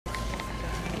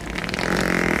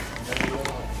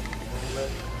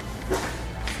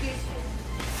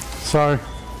Sorry.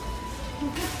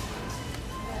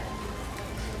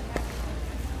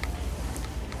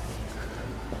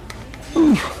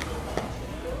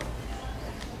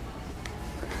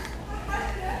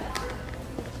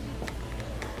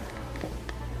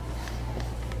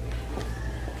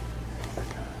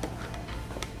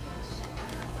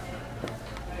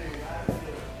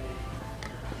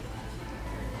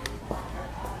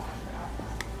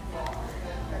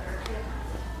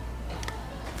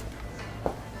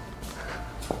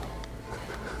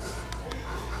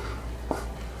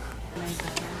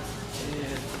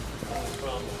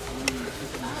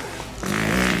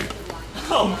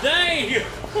 Oh, dang!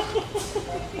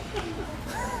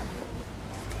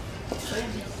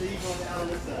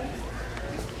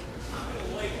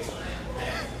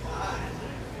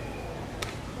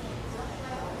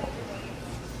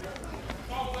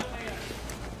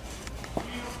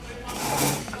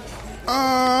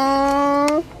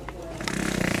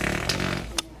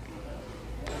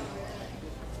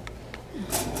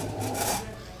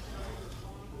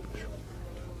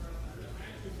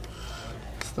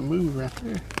 It's the move right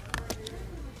there.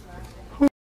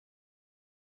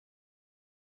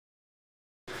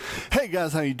 Hey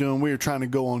guys, how you doing? We are trying to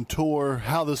go on tour.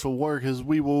 How this will work is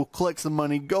we will collect some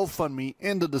money, GoFundMe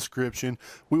in the description.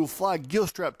 We will fly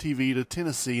GILSTRAPTV to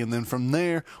Tennessee, and then from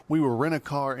there, we will rent a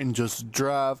car and just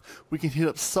drive. We can hit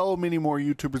up so many more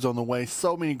YouTubers on the way.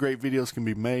 So many great videos can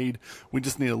be made. We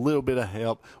just need a little bit of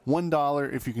help.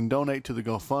 $1 if you can donate to the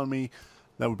GoFundMe.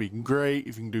 That would be great.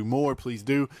 If you can do more, please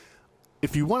do.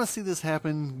 If you want to see this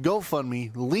happen,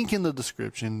 GoFundMe, link in the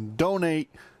description, donate,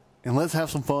 and let's have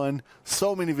some fun.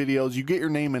 So many videos. You get your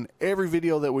name in every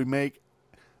video that we make.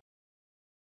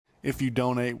 If you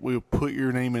donate, we'll put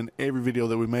your name in every video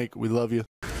that we make. We love you.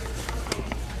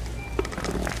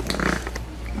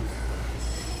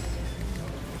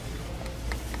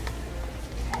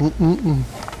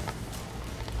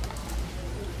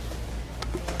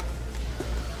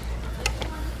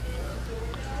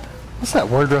 What's that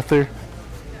word right there?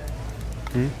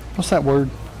 What's that word?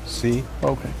 See?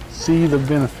 Okay. See the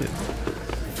benefit.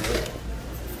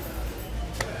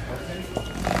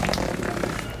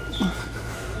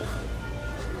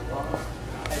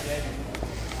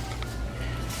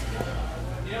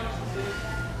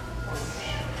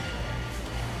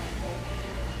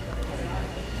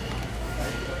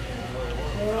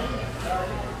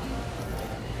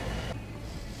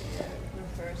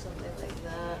 Or something like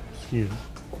that. Excuse me.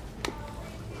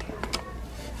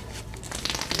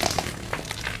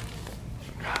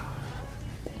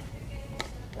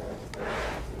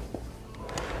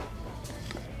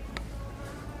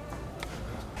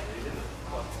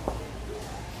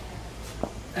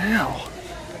 Ow.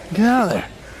 Get out of there.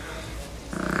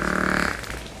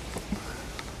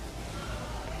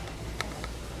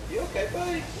 You okay,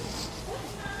 buddy?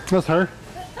 That's her.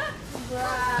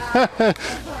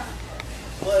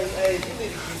 Well, hey, you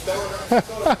need to keep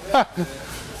going.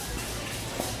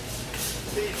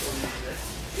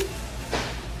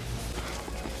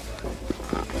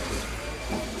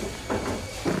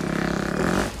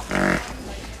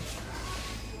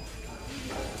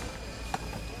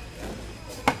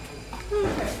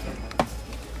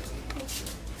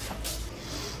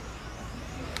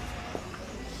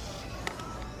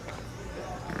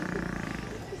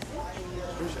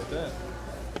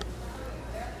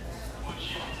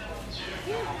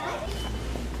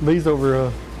 These over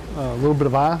a little bit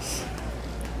of ice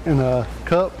in a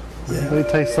cup. Yeah. They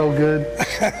taste so good.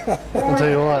 I'll tell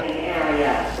you what.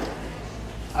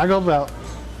 I go about a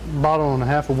bottle and a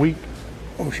half a week.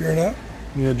 Oh, sure enough.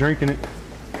 Yeah, drinking it.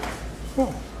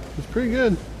 Oh, it's pretty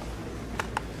good.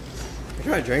 You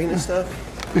try drinking this stuff?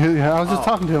 Yeah, I was just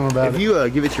talking to him about it. If you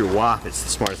give it to your wife, it's the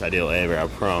smartest idea ever, I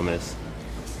promise.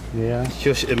 Yeah.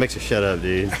 It makes her shut up,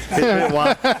 dude.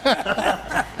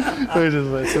 We're just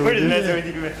messing with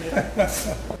you, man.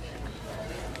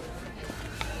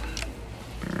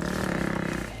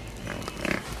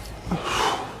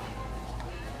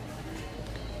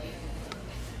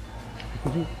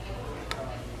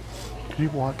 Could you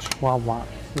watch while what?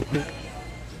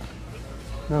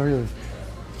 No, really.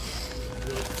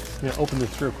 Yeah, open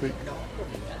this real quick.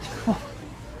 Come on.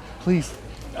 Please.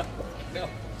 No.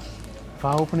 If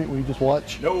I open it, will you just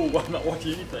watch? No, I'm not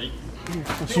watching anything.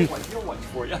 He'll watch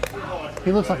for you.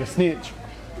 He looks like a snitch.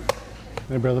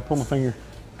 Hey, brother, pull my finger.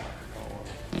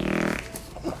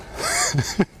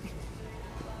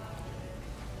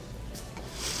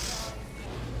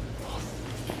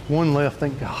 One left,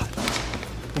 thank God.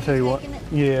 I'll tell you what.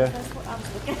 Yeah. That's what I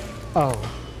was looking at. Oh.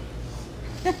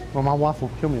 Well, my wife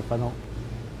will kill me if I don't.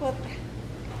 Well,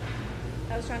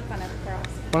 I was trying to find out the price.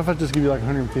 What if I just give you like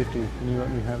 150 and you let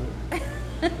me have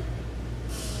it?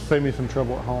 Save me some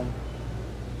trouble at home.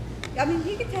 I mean,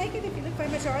 you can take it if you look. How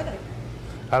much are they?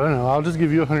 I don't know. I'll just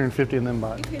give you 150 and then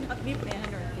buy it. You're not giving me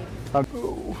 150.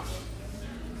 Oh.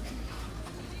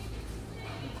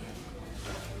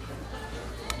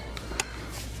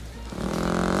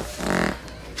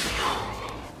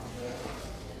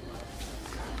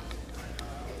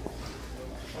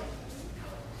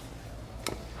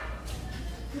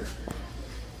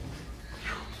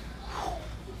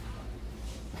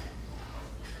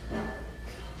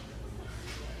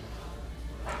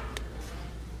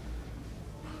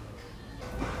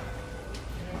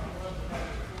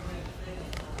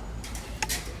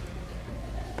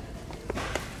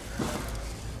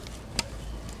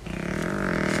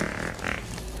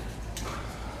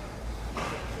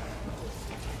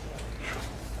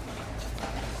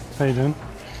 How you doing?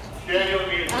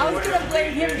 I was gonna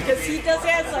blame him because he does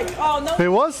ask like, oh no. It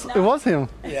was him.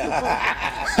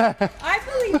 I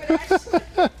believe it actually.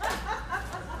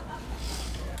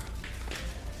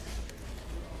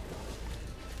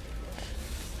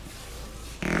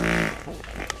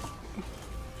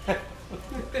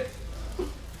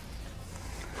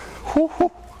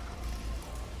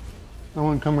 I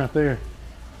want to come right there.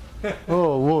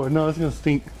 Oh Lord, no, it's gonna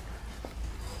stink.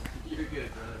 You're good,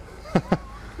 brother.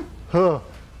 Huh.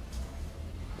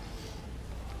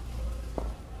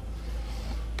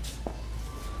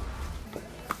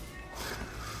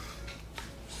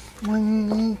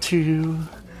 One, two.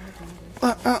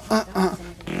 Isn't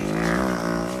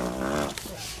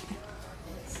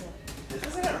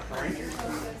that a prank?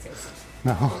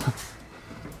 No.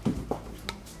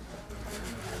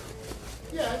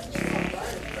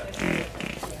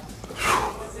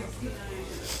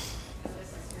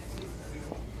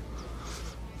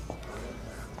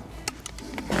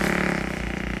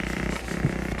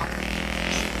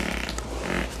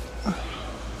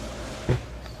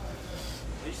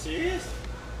 Are you serious?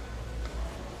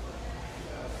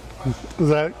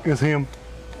 Is him.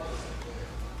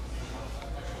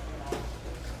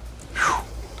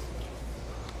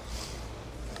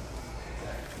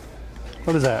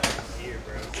 What is that? Here,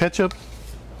 bro. Ketchup?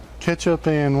 Ketchup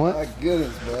and what? My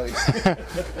goodness, buddy.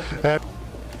 That-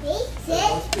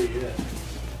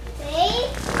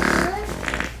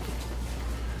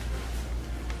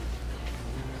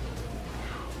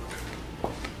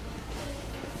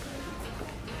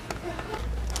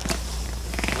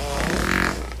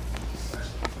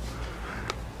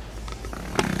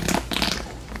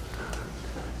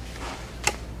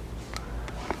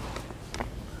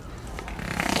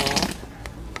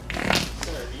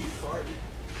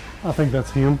 I think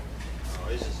that's him. Oh,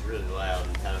 it's just really loud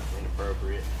and kind of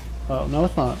inappropriate. Oh, no,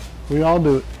 it's not. We all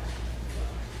do it.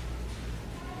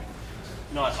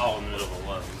 Not all in the middle of a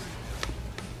Lowe's.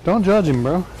 Don't judge him,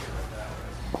 bro.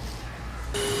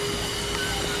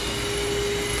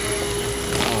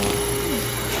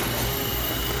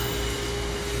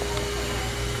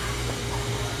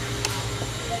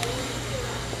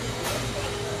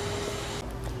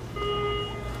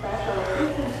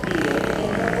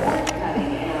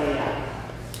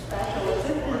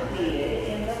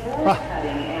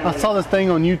 I saw this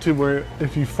thing on YouTube where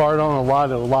if you fart on a light,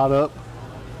 it'll light up.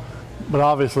 But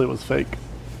obviously it was fake.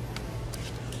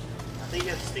 I think you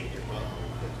have to stick your butt.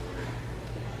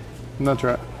 That's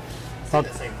right. It's in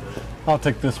the same foot. I'll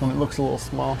take this one. It looks a little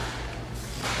small.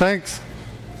 Thanks.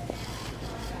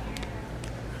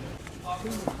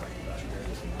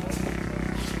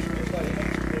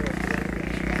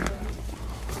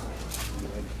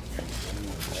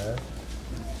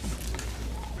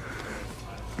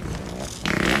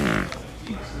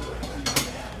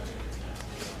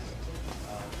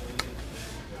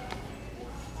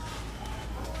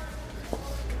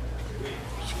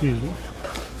 Excuse me.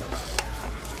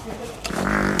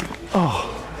 Oh.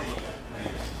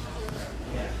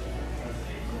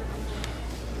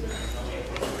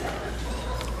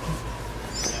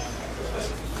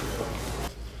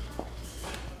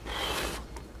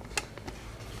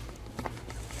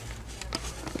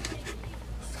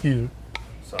 Excuse me.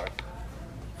 Sorry.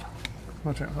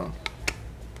 Watch out, huh?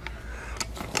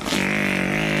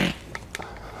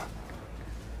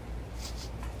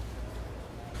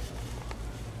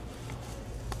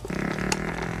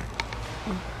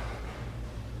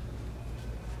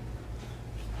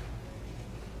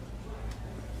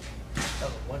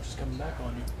 Oh, lunch is coming back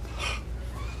on you.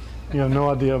 You have no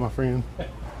idea, my friend.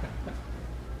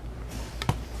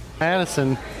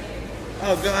 Madison.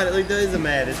 Oh god, it is a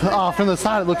Madison. Oh, from the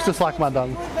side it looks just like my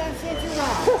dog.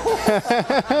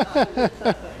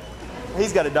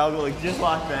 He's got a dog that looks just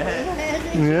like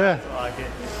that. Yeah. Like it.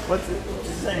 What's it?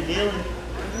 His name Dylan?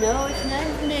 No, it's not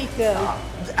Nico.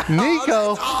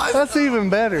 Nico? That's even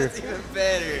better. That's even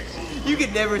better. You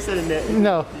could never say a name.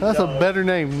 No, that's a better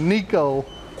name. Nico.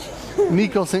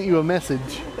 Nico sent you a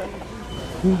message.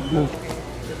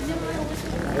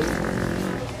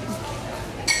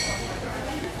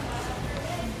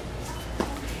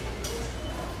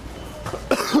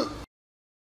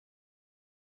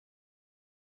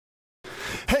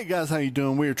 Hey guys, how you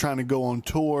doing? We are trying to go on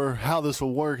tour. How this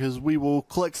will work is we will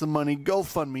collect some money,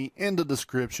 GoFundMe in the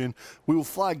description. We will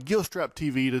fly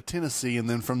GILSTRAPTV to Tennessee, and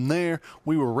then from there,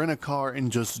 we will rent a car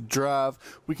and just drive.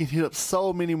 We can hit up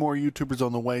so many more YouTubers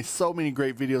on the way. So many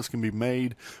great videos can be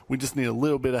made. We just need a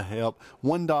little bit of help.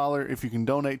 $1 if you can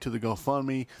donate to the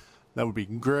GoFundMe. That would be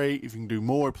great. If you can do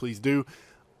more, please do.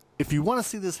 If you want to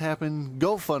see this happen,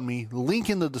 GoFundMe, link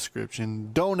in the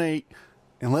description. Donate.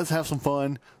 And let's have some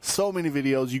fun. So many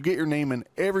videos. You get your name in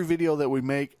every video that we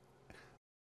make.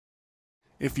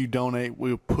 If you donate,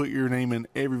 we'll put your name in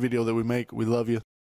every video that we make. We love you.